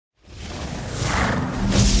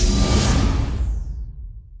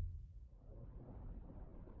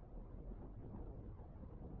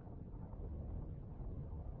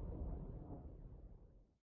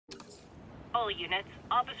All units,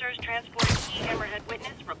 officers transporting key Hammerhead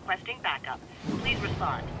witness requesting backup. Please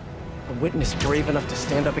respond. A witness brave enough to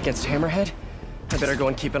stand up against Hammerhead? I better go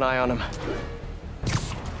and keep an eye on him.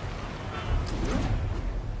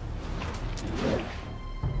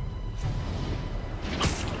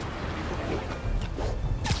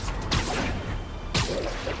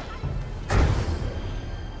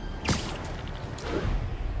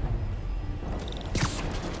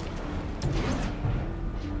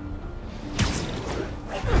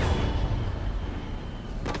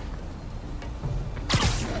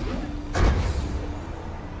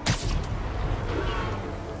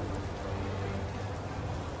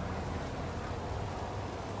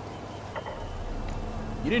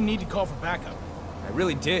 You didn't need to call for backup. I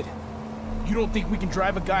really did. You don't think we can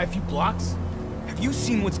drive a guy a few blocks? Have you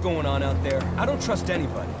seen what's going on out there? I don't trust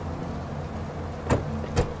anybody.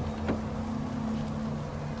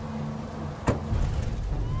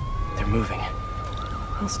 They're moving.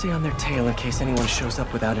 I'll stay on their tail in case anyone shows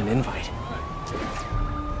up without an invite.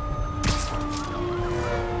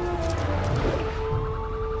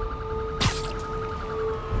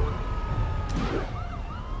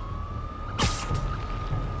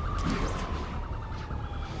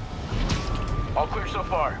 All clear so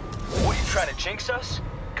far. What, you trying to jinx us?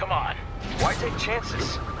 Come on. Why take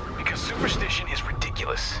chances? Because superstition is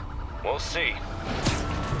ridiculous. We'll see.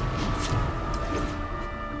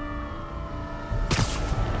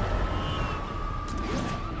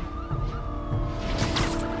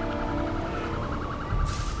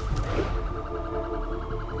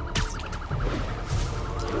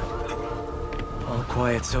 All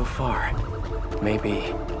quiet so far.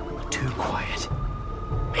 Maybe too quiet.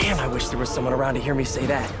 Man, I wish there was someone around to hear me say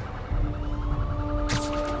that.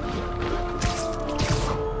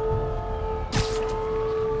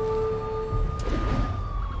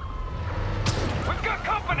 We've got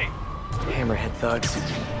company! Hammerhead thugs.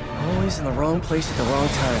 Always in the wrong place at the wrong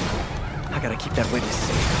time. I gotta keep that witness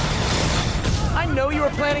safe. I know you were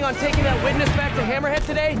planning on taking that witness back to Hammerhead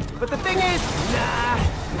today, but the thing is, nah.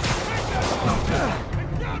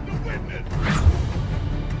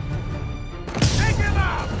 Take him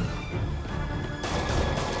out!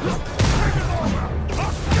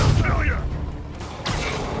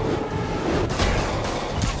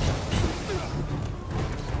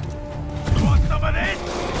 Want some of this?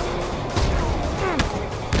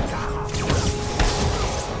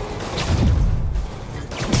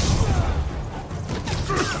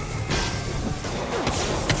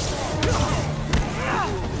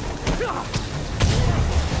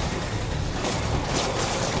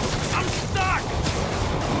 I'm stuck!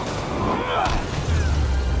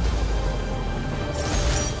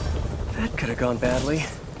 That could have gone badly.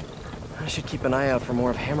 I should keep an eye out for more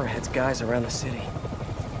of Hammerhead's guys around the city.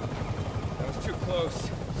 That was too close.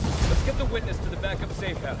 Let's get the witness to the backup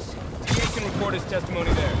safe house. TA can record his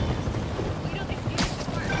testimony there.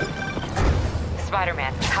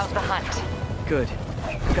 Spider-Man, how's the hunt? Good.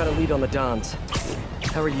 Got a lead on the Dons.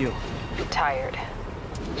 How are you? Tired.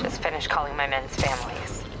 Just finished calling my men's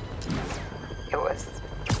families. It was...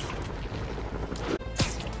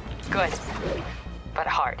 good. But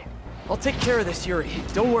hard. I'll take care of this, Yuri.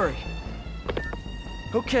 Don't worry.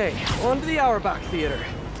 Okay, on to the Auerbach Theater.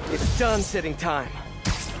 It's done sitting time.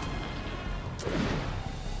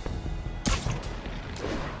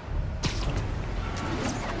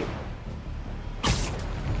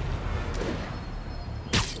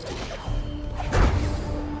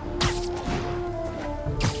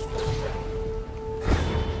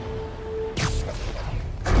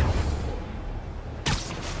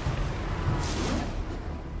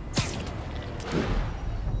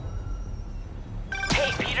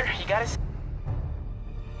 Hey, Peter, you gotta...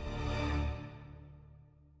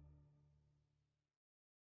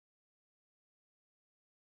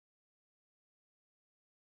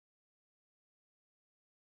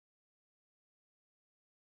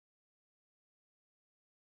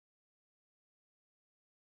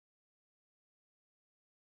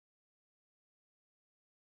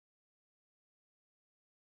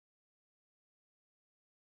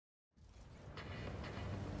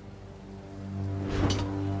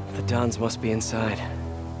 The Dons must be inside.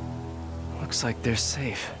 Looks like they're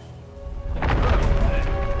safe.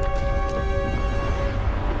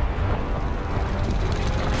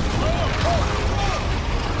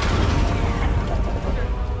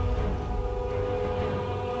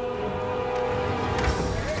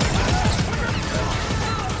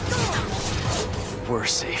 We're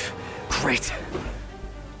safe. Great.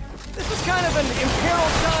 This is kind of an Imperial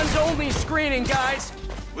Dons only screening, guys.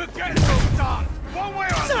 We'll get those dogs! One way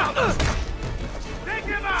or another! Take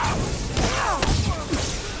him out!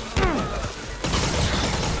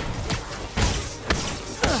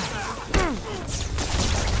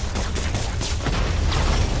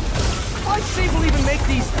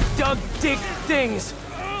 dog dig things.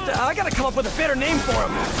 I gotta come up with a better name for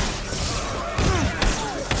them.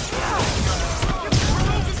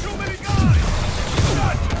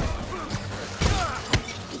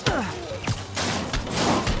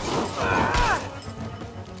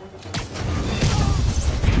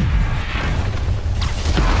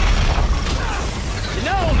 You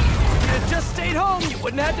know, if you had just stayed home, you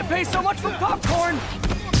wouldn't have to pay so much for popcorn.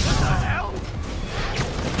 What the hell?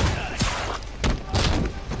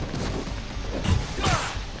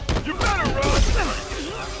 You better run!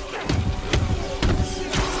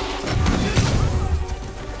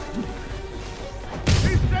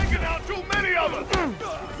 He's taking out too many of us!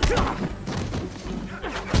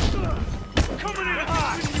 Coming in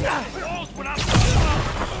hot! Balls when I'm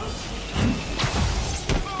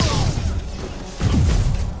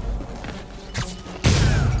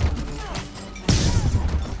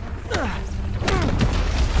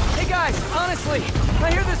Hey guys, honestly,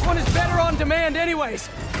 I hear this one is better on demand anyways.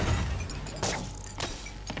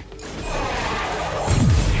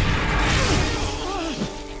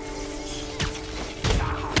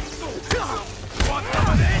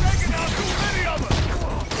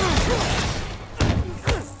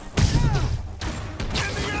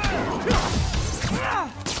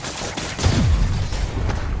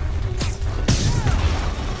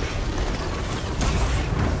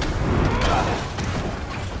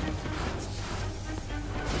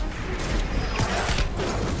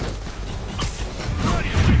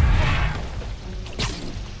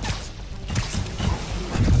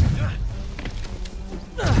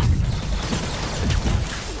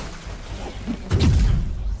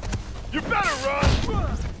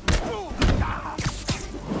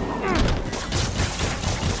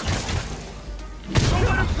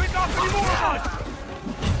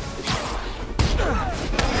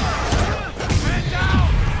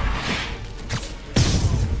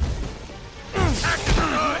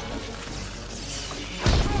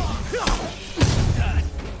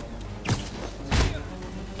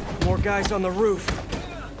 More guys on the roof.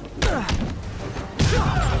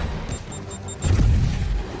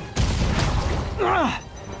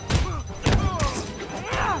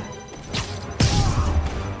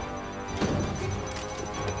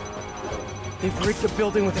 They've rigged the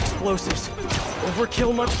building with explosives.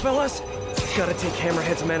 Overkill much, fellas? Gotta take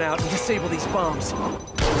Hammerhead's men out and disable these bombs. You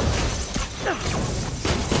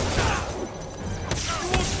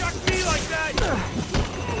won't shock me like that!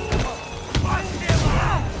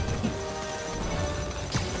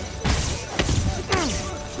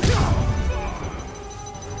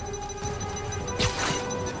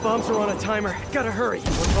 Bombs are on a timer. Gotta hurry.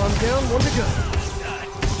 One bomb down, one to go.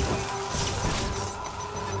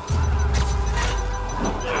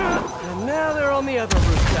 And now they're on the other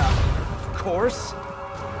rooftop. Of course.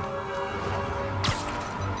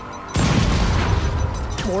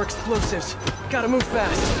 More explosives. Gotta move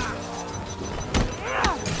fast.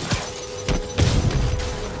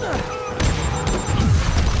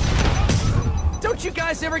 Don't you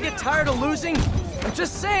guys ever get tired of losing? I'm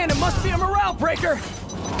just saying, it must be a morale breaker.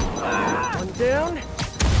 One down.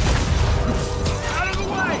 Out of the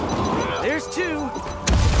way! There's two.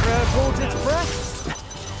 Crowd holds its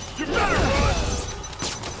breath. You better run!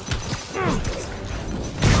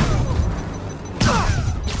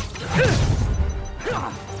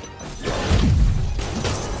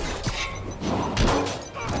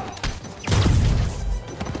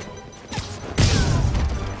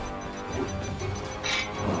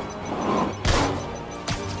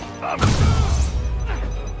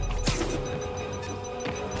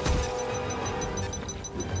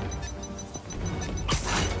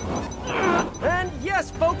 And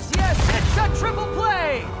yes, folks, yes, it's a triple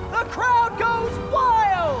play! The crowd goes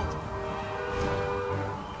wild!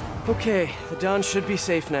 Okay, the Dons should be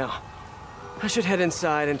safe now. I should head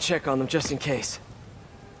inside and check on them just in case.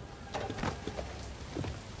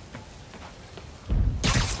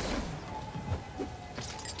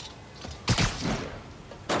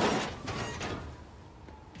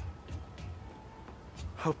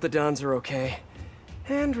 Hope the Dons are okay,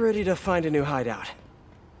 and ready to find a new hideout.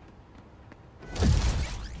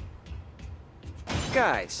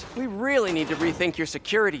 Guys, we really need to rethink your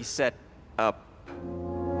security set up.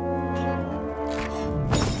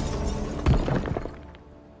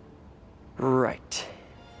 Right.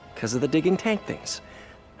 Because of the digging tank things.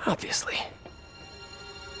 Obviously.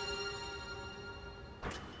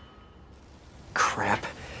 Crap.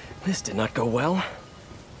 This did not go well.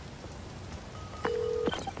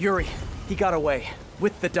 Yuri, he got away.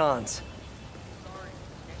 With the Dons.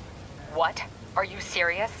 What? Are you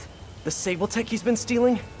serious? The Sable Tech he's been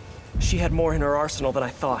stealing? She had more in her arsenal than I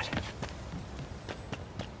thought.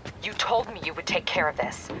 You told me you would take care of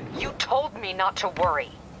this. You told me not to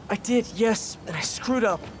worry. I did, yes, and I screwed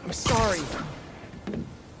up. I'm sorry.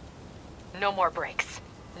 No more breaks.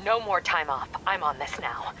 No more time off. I'm on this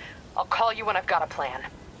now. I'll call you when I've got a plan.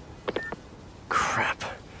 Crap.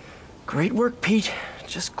 Great work, Pete.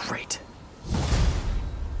 Just great.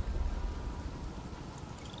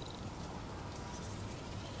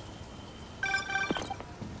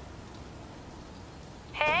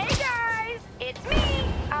 Hey guys, it's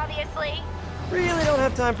me, obviously. Really don't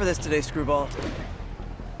have time for this today, Screwball.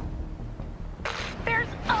 There's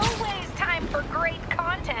always time for great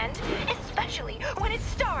content, especially when it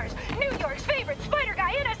stars New York's favorite spider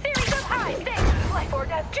guy in a series of high-stakes life or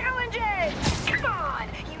death challenges. Come on,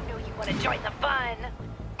 you know you want to join the fun.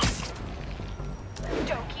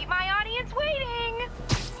 Don't keep my audience waiting.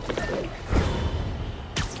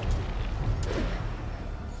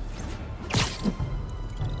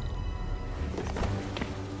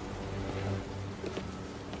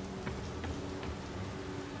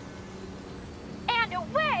 And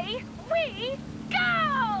away we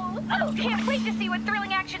go! Oh, can't wait to see what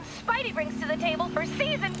thrilling action Spidey brings to the table for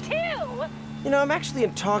season 2! You know, I'm actually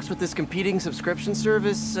in talks with this competing subscription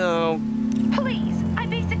service, so... Please, I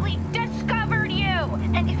basically discovered you!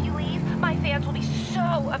 And if you leave, my fans will be so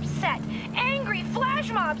upset. Angry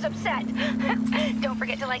flash mobs upset. Don't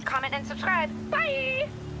forget to like, comment, and subscribe. Bye!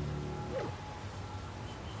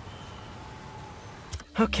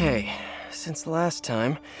 Okay, since last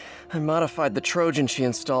time, I modified the Trojan she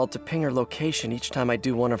installed to ping her location each time I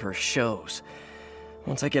do one of her shows.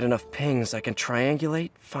 Once I get enough pings, I can triangulate,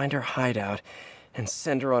 find her hideout, and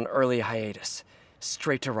send her on early hiatus,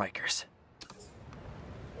 straight to Rikers.